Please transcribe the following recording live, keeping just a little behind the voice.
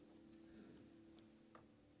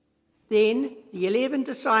Then the 11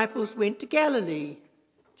 disciples went to Galilee,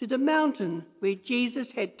 to the mountain where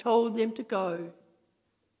Jesus had told them to go.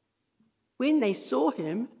 When they saw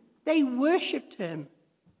him, they worshipped him,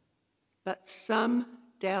 but some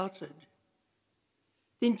doubted.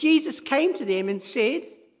 Then Jesus came to them and said,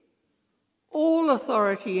 "All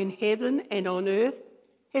authority in heaven and on earth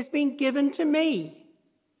has been given to me.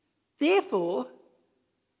 Therefore,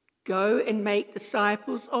 go and make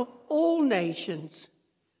disciples of all nations,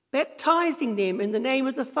 baptizing them in the name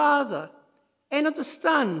of the Father, and of the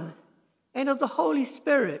Son, and of the Holy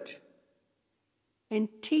Spirit, and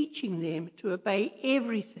teaching them to obey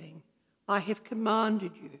everything I have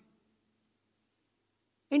commanded you.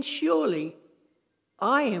 And surely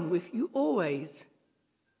I am with you always,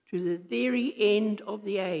 to the very end of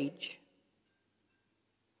the age."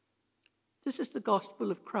 This is the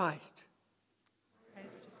gospel of Christ. Praise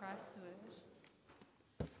to Christ's word.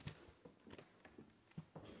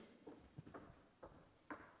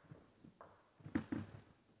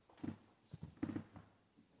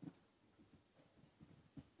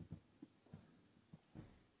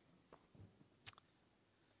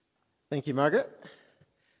 Thank you, Margaret.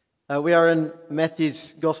 We are in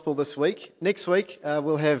Matthew's Gospel this week. Next week,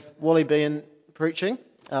 we'll have Wally Bean preaching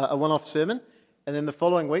a one-off sermon. And then the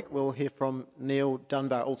following week, we'll hear from Neil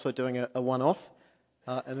Dunbar, also doing a one-off.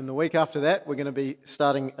 And then the week after that, we're going to be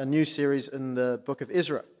starting a new series in the book of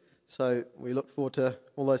Ezra. So we look forward to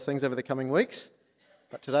all those things over the coming weeks.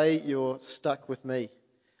 But today, you're stuck with me.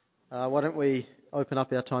 Why don't we open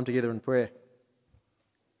up our time together in prayer?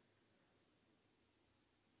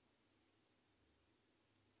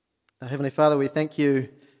 Heavenly Father, we thank you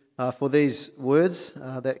for these words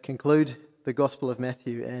that conclude the Gospel of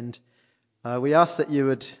Matthew, and we ask that you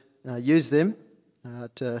would use them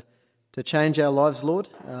to change our lives, Lord,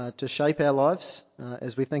 to shape our lives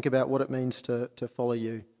as we think about what it means to follow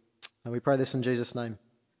you. And we pray this in Jesus' name.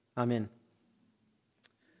 Amen.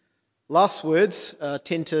 Last words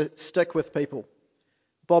tend to stick with people.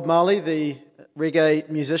 Bob Marley, the reggae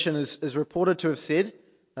musician, is reported to have said,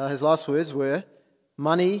 his last words were,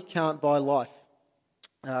 "Money can't buy life,"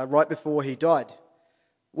 right before he died.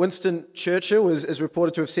 Winston Churchill is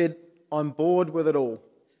reported to have said, "I'm bored with it all."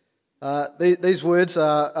 These words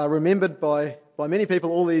are remembered by many people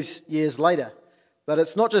all these years later. But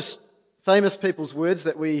it's not just famous people's words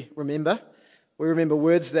that we remember. We remember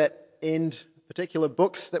words that end particular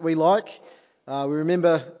books that we like. We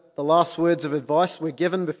remember the last words of advice we're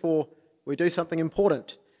given before we do something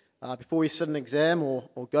important, before we sit an exam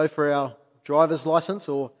or go for our driver's license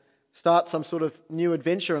or start some sort of new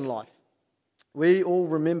adventure in life. We all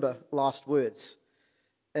remember last words.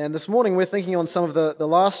 And this morning we're thinking on some of the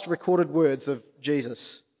last recorded words of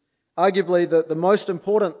Jesus, arguably the most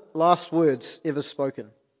important last words ever spoken.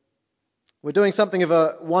 We're doing something of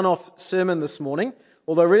a one-off sermon this morning,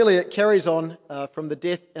 although really it carries on from the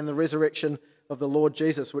death and the resurrection of the Lord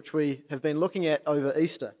Jesus, which we have been looking at over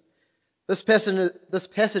Easter. This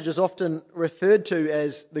passage is often referred to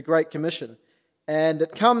as the Great Commission, and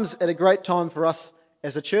it comes at a great time for us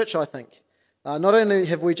as a church, I think. Not only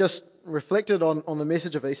have we just reflected on the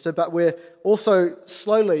message of Easter, but we're also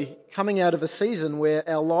slowly coming out of a season where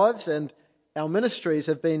our lives and our ministries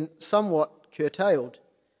have been somewhat curtailed.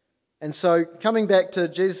 And so coming back to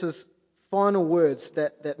Jesus' final words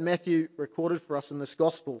that Matthew recorded for us in this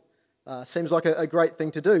gospel seems like a great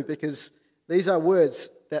thing to do, because these are words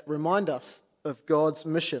that remind us of God's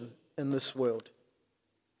mission in this world.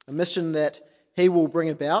 A mission that he will bring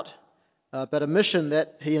about, but a mission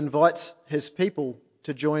that he invites his people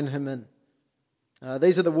to join him in.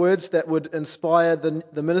 These are the words that would inspire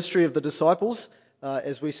the ministry of the disciples,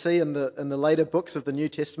 as we see in the later books of the New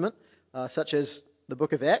Testament, such as the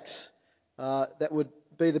book of Acts. That would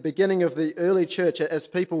be the beginning of the early church as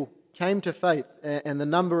people came to faith and the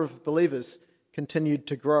number of believers continued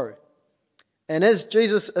to grow. And as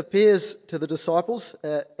Jesus appears to the disciples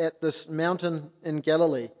at this mountain in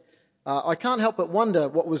Galilee, I can't help but wonder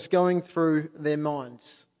what was going through their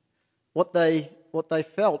minds, what they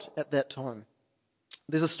felt at that time.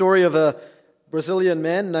 There's a story of a Brazilian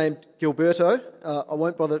man named Gilberto, I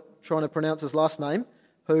won't bother trying to pronounce his last name,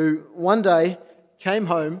 who one day came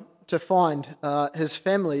home to find his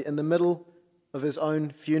family in the middle of his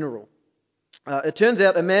own funeral. It turns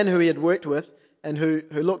out a man who he had worked with and who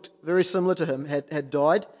looked very similar to him had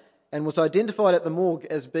died and was identified at the morgue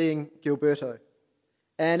as being Gilberto.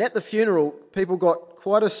 And at the funeral, people got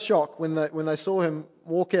quite a shock when they saw him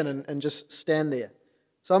walk in and just stand there.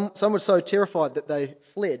 Some were so terrified that they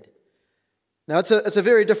fled. Now it's a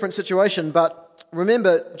very different situation, but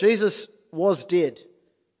remember, Jesus was dead,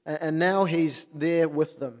 and now he's there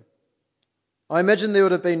with them. I imagine there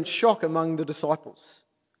would have been shock among the disciples,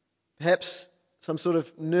 perhaps some sort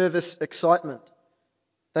of nervous excitement.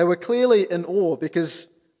 They were clearly in awe because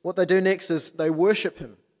what they do next is they worship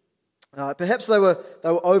him. Perhaps they were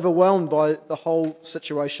overwhelmed by the whole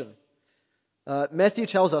situation. Matthew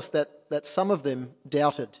tells us that some of them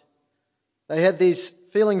doubted. They had these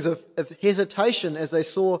feelings of hesitation as they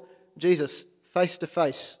saw Jesus face to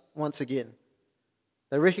face once again.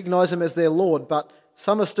 They recognize him as their Lord, but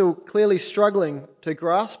some are still clearly struggling to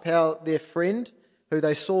grasp how their friend, who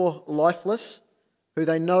they saw lifeless, who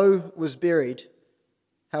they know was buried,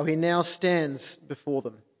 how he now stands before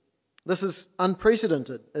them. This is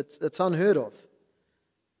unprecedented. It's unheard of.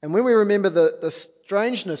 And when we remember the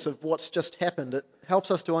strangeness of what's just happened, it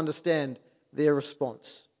helps us to understand their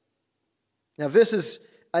response. Now, verses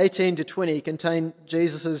 18 to 20 contain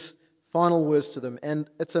Jesus' final words to them, and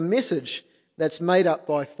it's a message that's made up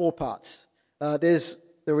by 4 parts. There's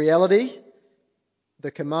the reality,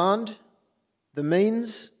 the command, the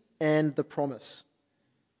means, and the promise.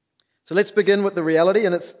 So let's begin with the reality,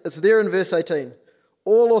 and it's there in verse 18.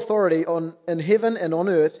 All authority in heaven and on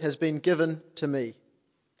earth has been given to me.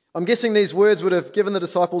 I'm guessing these words would have given the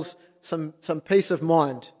disciples some peace of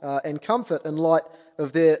mind and comfort in light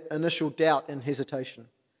of their initial doubt and hesitation.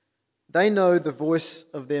 They know the voice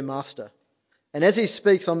of their master. And as he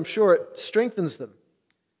speaks, I'm sure it strengthens them.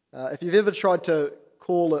 If you've ever tried to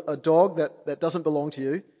call a dog that doesn't belong to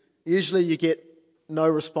you, usually you get no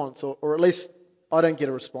response, or at least I don't get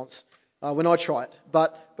a response when I try it.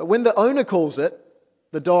 But when the owner calls it,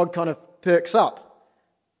 the dog kind of perks up.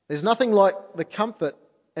 There's nothing like the comfort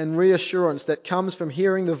and reassurance that comes from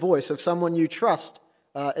hearing the voice of someone you trust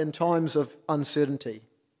in times of uncertainty.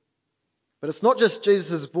 But it's not just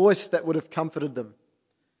Jesus' voice that would have comforted them.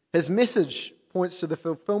 His message points to the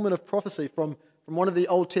fulfillment of prophecy from one of the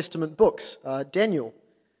Old Testament books, Daniel.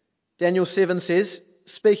 Daniel 7 says,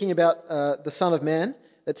 speaking about the Son of Man,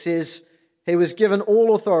 it says, "He was given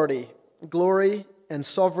all authority, glory, and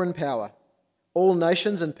sovereign power. All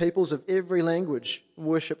nations and peoples of every language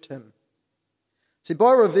worshipped him." See,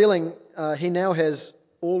 by revealing he now has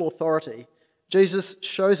all authority, Jesus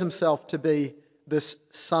shows himself to be this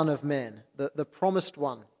Son of Man, the promised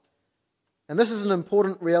one. And this is an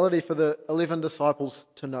important reality for the 11 disciples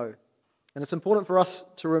to know. And it's important for us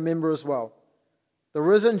to remember as well. The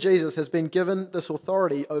risen Jesus has been given this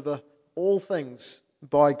authority over all things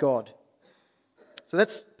by God. So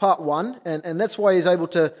that's part 1, and that's why he's able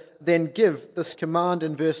to then give this command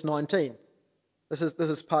in verse 19. This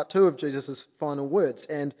is part 2 of Jesus' final words.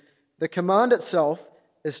 And the command itself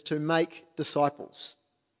is to make disciples.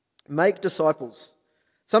 Make disciples.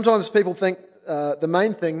 Sometimes people think the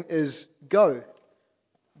main thing is go.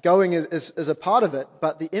 Going is a part of it,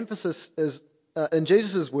 but the emphasis is, in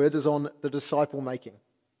Jesus' words, is on the disciple making.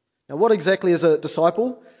 Now, what exactly is a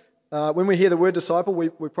disciple? When we hear the word disciple,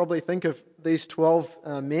 we probably think of these 12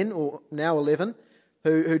 men, or now 11,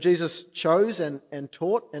 who Jesus chose and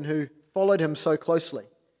taught and who followed him so closely.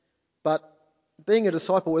 But being a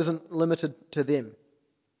disciple isn't limited to them.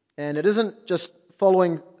 And it isn't just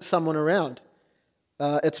following someone around.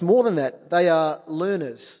 It's more than that. They are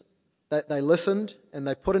learners. They listened and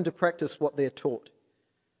they put into practice what they're taught.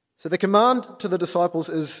 So the command to the disciples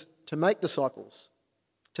is to make disciples,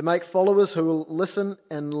 to make followers who will listen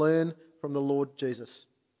and learn from the Lord Jesus.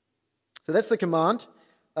 So that's the command.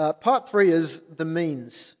 Part 3 is the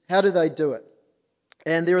means. How do they do it?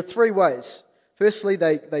 And there are 3 ways. Firstly,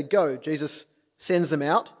 they go. Jesus sends them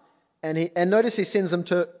out, and notice he sends them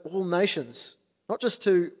to all nations, not just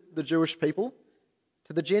to the Jewish people,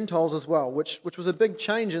 to the Gentiles as well, which was a big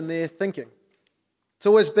change in their thinking. It's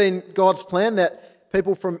always been God's plan that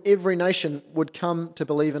people from every nation would come to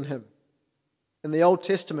believe in him. In the Old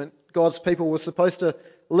Testament, God's people were supposed to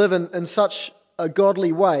live in such a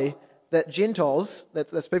godly way that Gentiles,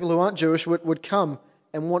 that's people who aren't Jewish, would come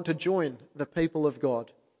and want to join the people of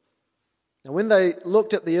God. Now, when they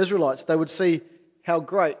looked at the Israelites, they would see how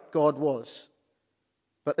great God was.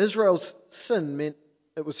 But Israel's sin meant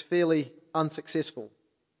it was fairly unsuccessful.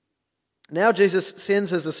 Now Jesus sends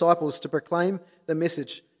his disciples to proclaim the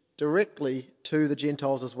message directly to the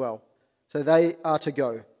Gentiles as well. So they are to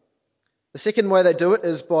go. The second way they do it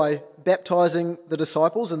is by baptizing the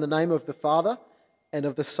disciples in the name of the Father and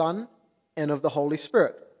of the Son and of the Holy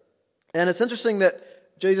Spirit. And it's interesting that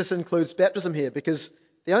Jesus includes baptism here, because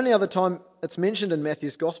the only other time it's mentioned in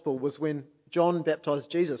Matthew's Gospel was when John baptized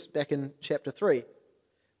Jesus back in chapter 3.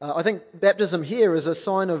 I think baptism here is a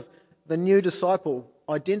sign of the new disciple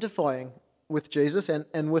identifying with Jesus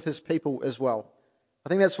and with his people as well. I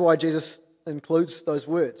think that's why Jesus includes those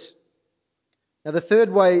words. Now, the third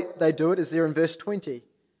way they do it is there in verse 20.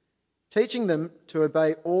 teaching them to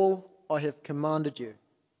obey all I have commanded you.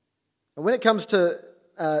 And when it comes to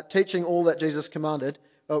teaching all that Jesus commanded,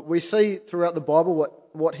 we see throughout the Bible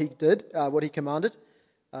what he did, what he commanded.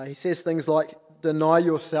 He says things like, deny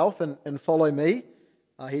yourself and follow me.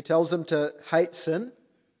 He tells them to hate sin,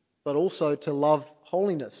 but also to love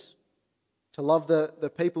holiness, to love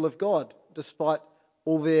the people of God despite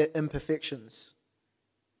all their imperfections,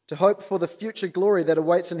 to hope for the future glory that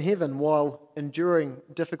awaits in heaven while enduring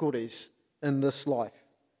difficulties in this life.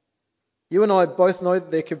 You and I both know that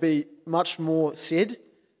there could be much more said.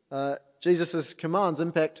 Jesus' commands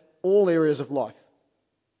impact all areas of life.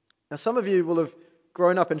 Now, some of you will have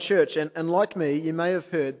grown up in church, and like me, you may have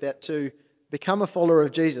heard that to become a follower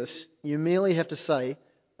of Jesus, you merely have to say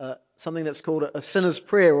something that's called a sinner's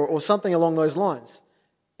prayer or something along those lines.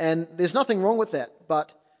 And there's nothing wrong with that,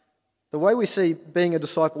 but the way we see being a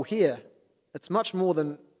disciple here, it's much more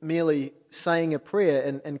than merely saying a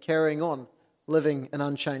prayer and carrying on living an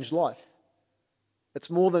unchanged life. It's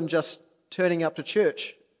more than just turning up to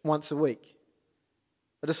church once a week.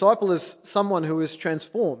 A disciple is someone who is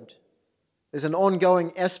transformed. There's an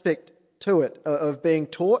ongoing aspect to it of being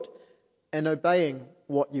taught and obeying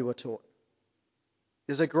what you were taught.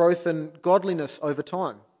 There's a growth in godliness over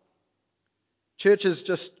time. Church is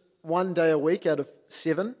just one day a week out of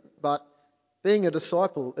 7, but being a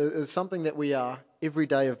disciple is something that we are every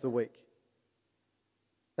day of the week.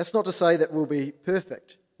 That's not to say that we'll be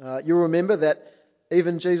perfect. You'll remember that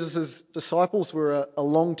even Jesus' disciples were a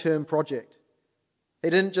long-term project. He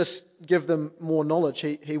didn't just give them more knowledge,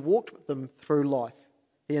 he walked with them through life.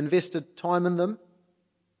 He invested time in them.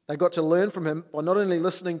 They got to learn from him by not only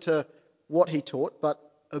listening to what he taught, but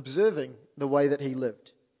observing the way that he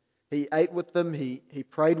lived. He ate with them, he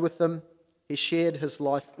prayed with them, he shared his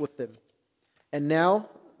life with them. And now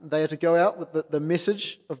they are to go out with the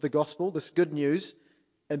message of the gospel, this good news,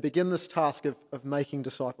 and begin this task of making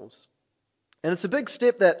disciples. And it's a big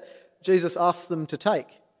step that Jesus asks them to take.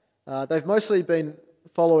 They've mostly been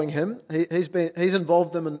following him. He's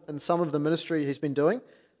involved them in some of the ministry he's been doing,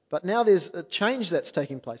 but now there's a change that's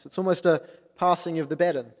taking place. It's almost a passing of the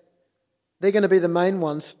baton. They're going to be the main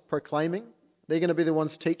ones proclaiming. They're going to be the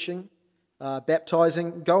ones teaching,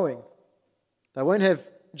 baptizing, going. They won't have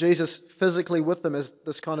Jesus physically with them as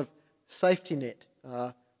this kind of safety net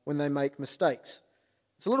when they make mistakes.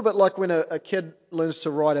 It's a little bit like when a kid learns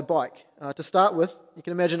to ride a bike. To start with, you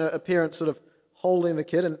can imagine a parent sort of holding the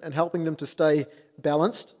kid and helping them to stay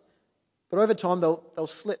balanced. But over time, they'll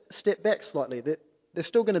step back slightly. They're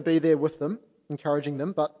still going to be there with them, encouraging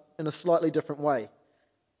them, but in a slightly different way.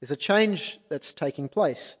 There's a change that's taking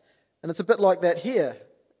place. And it's a bit like that here,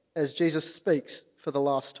 as Jesus speaks for the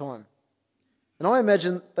last time. And I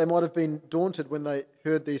imagine they might have been daunted when they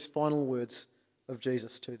heard these final words of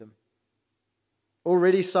Jesus to them.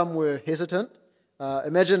 Already some were hesitant.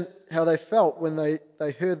 Imagine how they felt when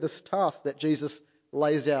they heard this task that Jesus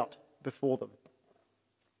lays out before them.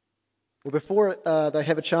 Well, before they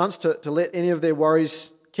have a chance to let any of their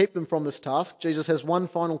worries keep them from this task, Jesus has one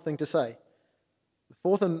final thing to say. The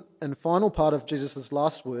fourth and final part of Jesus'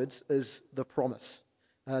 last words is the promise.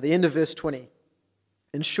 The end of verse 20.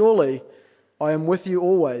 And surely I am with you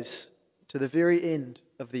always to the very end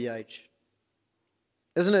of the age.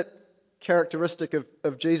 Isn't it characteristic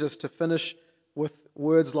of Jesus to finish with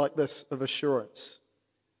words like this of assurance?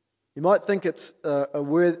 You might think it's a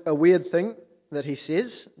weird thing that he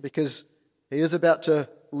says because he is about to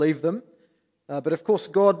leave them. But of course,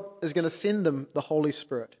 God is going to send them the Holy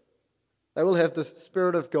Spirit. They will have the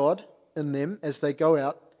Spirit of God in them as they go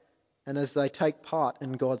out and as they take part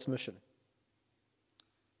in God's mission.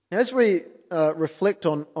 Now, as we reflect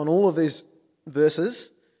on all of these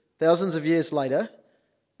verses, thousands of years later,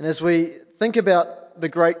 and as we think about the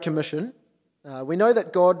Great Commission, we know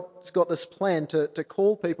that God's got this plan to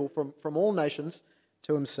call people from all nations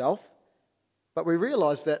to himself, but we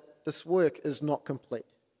realise that this work is not complete.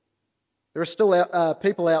 There are still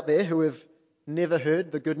people out there who have never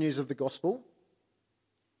heard the good news of the gospel,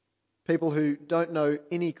 people who don't know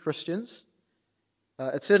any Christians.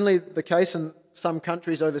 It's certainly the case in some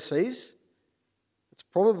countries overseas. It's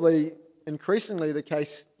probably increasingly the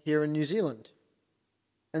case here in New Zealand.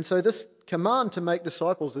 And so this command to make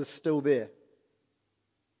disciples is still there.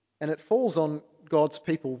 And it falls on God's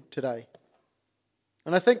people today.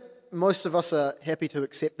 And I think most of us are happy to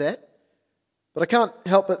accept that. But I can't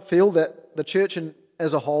help but feel that the church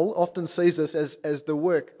as a whole often sees this as the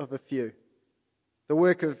work of a few. The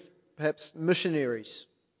work of perhaps missionaries.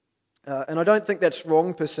 And I don't think that's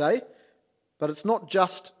wrong per se, but it's not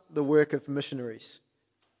just the work of missionaries.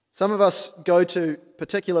 Some of us go to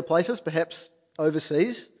particular places, perhaps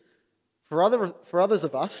overseas, For others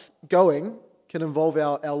of us, going can involve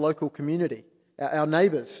our local community, our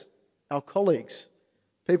neighbours, our colleagues,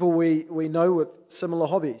 people we know with similar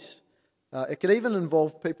hobbies. It could even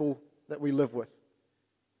involve people that we live with.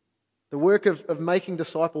 The work of making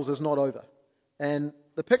disciples is not over. And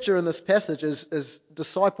the picture in this passage is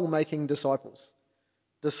disciple making disciples.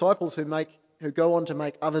 Disciples who go on to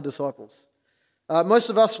make other disciples. Most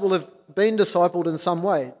of us will have been discipled in some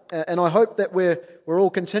way, and I hope that we're all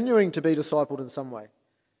continuing to be discipled in some way.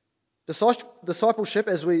 Discipleship,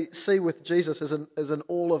 as we see with Jesus, is an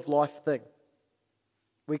all-of-life thing.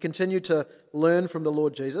 We continue to learn from the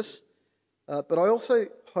Lord Jesus, but I also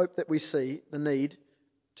hope that we see the need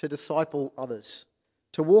to disciple others,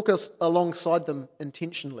 to walk us alongside them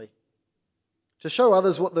intentionally, to show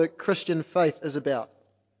others what the Christian faith is about.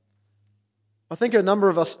 I think a number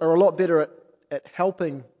of us are a lot better at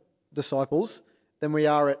helping disciples than we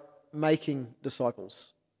are at making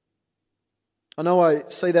disciples. I know I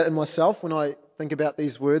see that in myself when I think about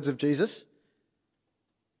these words of Jesus.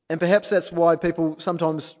 And perhaps that's why people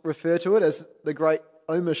sometimes refer to it as the Great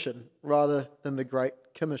Omission rather than the Great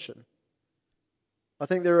Commission. I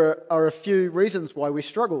think there are a few reasons why we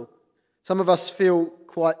struggle. Some of us feel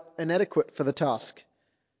quite inadequate for the task.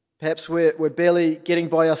 Perhaps we're barely getting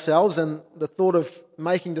by ourselves and the thought of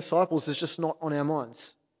making disciples is just not on our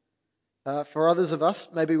minds. For others of us,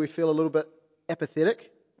 maybe we feel a little bit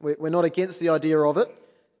apathetic. We're not against the idea of it,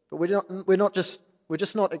 but we're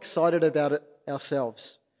just not excited about it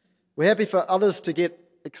ourselves. We're happy for others to get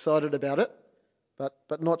excited about it,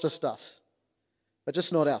 but not just us. But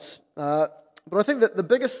just not us. But I think that the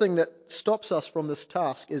biggest thing that stops us from this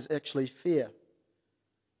task is actually fear.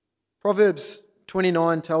 Proverbs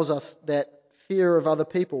 29 tells us that fear of other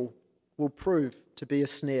people will prove to be a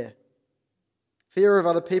snare. Fear of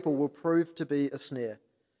other people will prove to be a snare.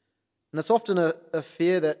 And it's often a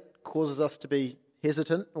fear that causes us to be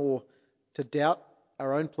hesitant or to doubt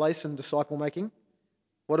our own place in disciple making.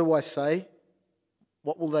 What do I say?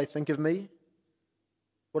 What will they think of me?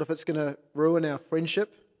 What if it's going to ruin our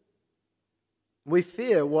friendship? We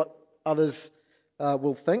fear what others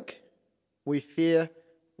will think. We fear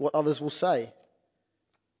what others will say.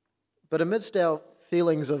 But amidst our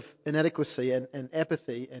feelings of inadequacy and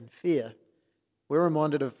apathy and fear, we're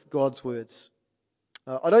reminded of God's words.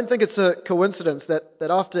 I don't think it's a coincidence that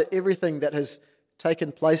after everything that has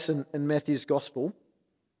taken place in Matthew's Gospel,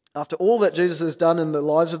 after all that Jesus has done in the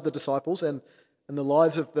lives of the disciples and in the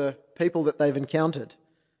lives of the people that they've encountered,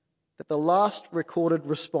 that the last recorded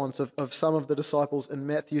response of some of the disciples in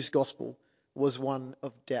Matthew's Gospel was one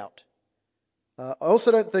of doubt. I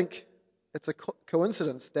also don't think it's a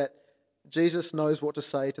coincidence that Jesus knows what to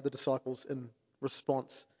say to the disciples in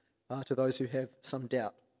response to those who have some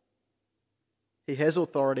doubt. He has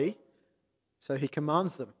authority, so he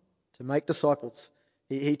commands them to make disciples.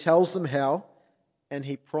 He tells them how, and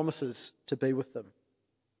he promises to be with them.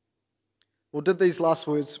 Well, did these last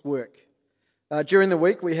words work? During the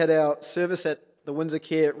week, we had our service at the Windsor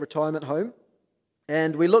Care Retirement Home,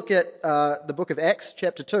 and we looked at the book of Acts,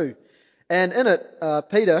 chapter 2. And in it,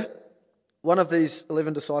 Peter, one of these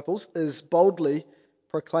 11 disciples, is boldly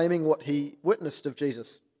proclaiming what he witnessed of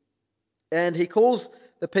Jesus. And he calls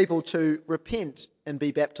the people to repent and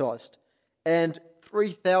be baptized. And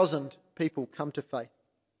 3,000 people come to faith.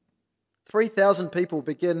 3,000 people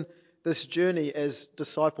begin this journey as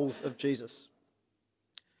disciples of Jesus.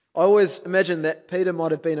 I always imagine that Peter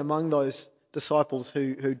might have been among those disciples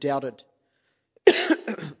who doubted.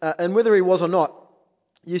 And whether he was or not,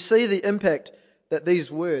 you see the impact that these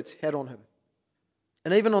words had on him.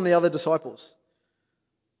 And even on the other disciples.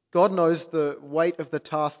 God knows the weight of the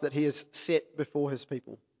task that he has set before his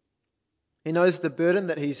people. He knows the burden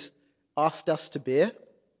that he's asked us to bear.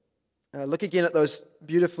 Look again at those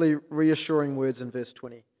beautifully reassuring words in verse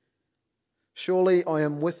 20. Surely I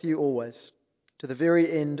am with you always, to the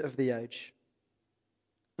very end of the age.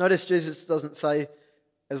 Notice Jesus doesn't say,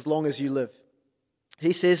 as long as you live.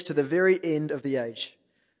 He says, to the very end of the age.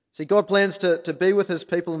 See, God plans to be with his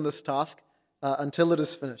people in this task until it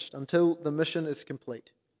is finished, until the mission is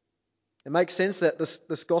complete. It makes sense that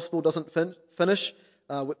this gospel doesn't finish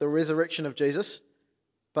with the resurrection of Jesus,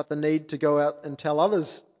 but the need to go out and tell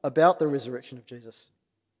others about the resurrection of Jesus.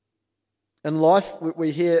 In life,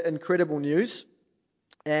 we hear incredible news,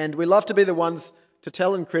 and we love to be the ones to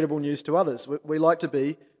tell incredible news to others. We like to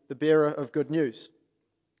be the bearer of good news.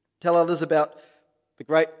 Tell others about the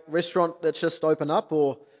great restaurant that's just opened up,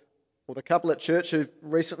 or the couple at church who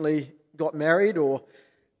recently got married, or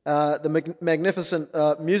the magnificent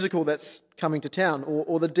musical that's coming to town,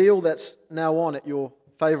 or the deal that's now on at your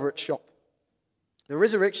favourite shop. The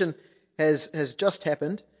resurrection has just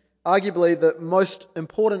happened, arguably the most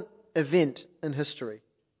important event in history.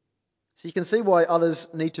 So you can see why others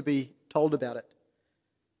need to be told about it.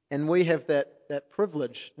 And we have that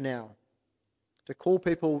privilege now to call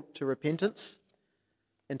people to repentance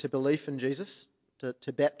and to belief in Jesus,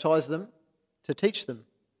 to baptize them, to teach them.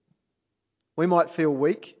 We might feel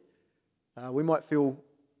weak, we might feel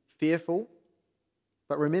fearful,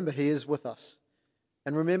 but remember, He is with us.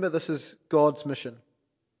 And remember, this is God's mission.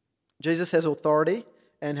 Jesus has authority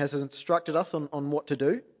and has instructed us on what to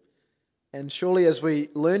do. And surely as we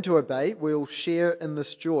learn to obey, we'll share in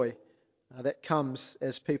this joy that comes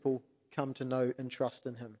as people come to know and trust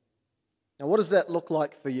in Him. Now, what does that look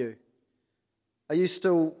like for you? Are you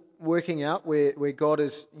still working out where God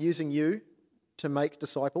is using you to make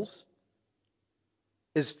disciples?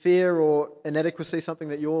 Is fear or inadequacy something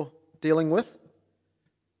that you're dealing with?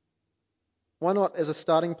 Why not, as a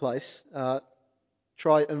starting place,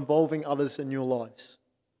 try involving others in your lives?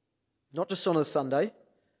 Not just on a Sunday.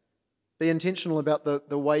 Be intentional about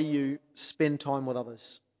the way you spend time with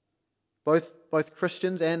others, both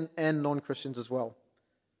Christians and non-Christians as well.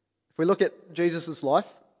 If we look at Jesus' life,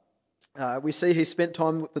 we see He spent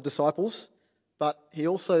time with the disciples, but He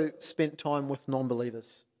also spent time with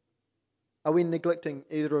non-believers. Are we neglecting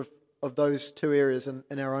either of those two areas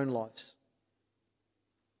in our own lives?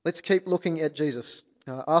 Let's keep looking at Jesus,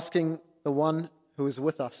 asking the one who is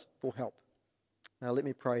with us for help. Now let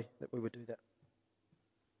me pray that we would do that.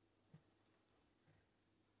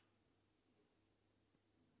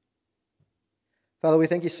 Father, we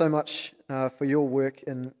thank You so much for Your work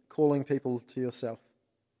in calling people to Yourself.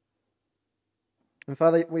 And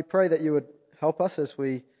Father, we pray that You would help us as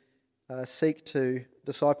we seek to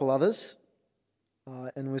disciple others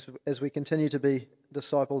and as we continue to be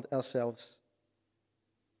discipled ourselves.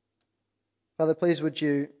 Father, please would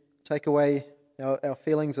You take away our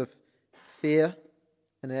feelings of fear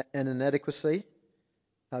and inadequacy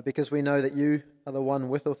because we know that You are the one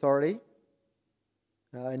with authority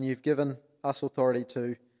and You've given us authority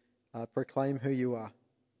to proclaim who You are.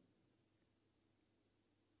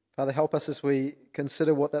 Father, help us as we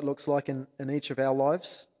consider what that looks like in each of our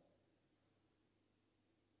lives.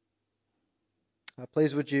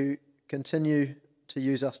 Please would You continue to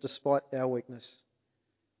use us despite our weakness.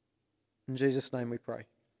 In Jesus' name we pray.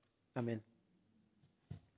 Amen.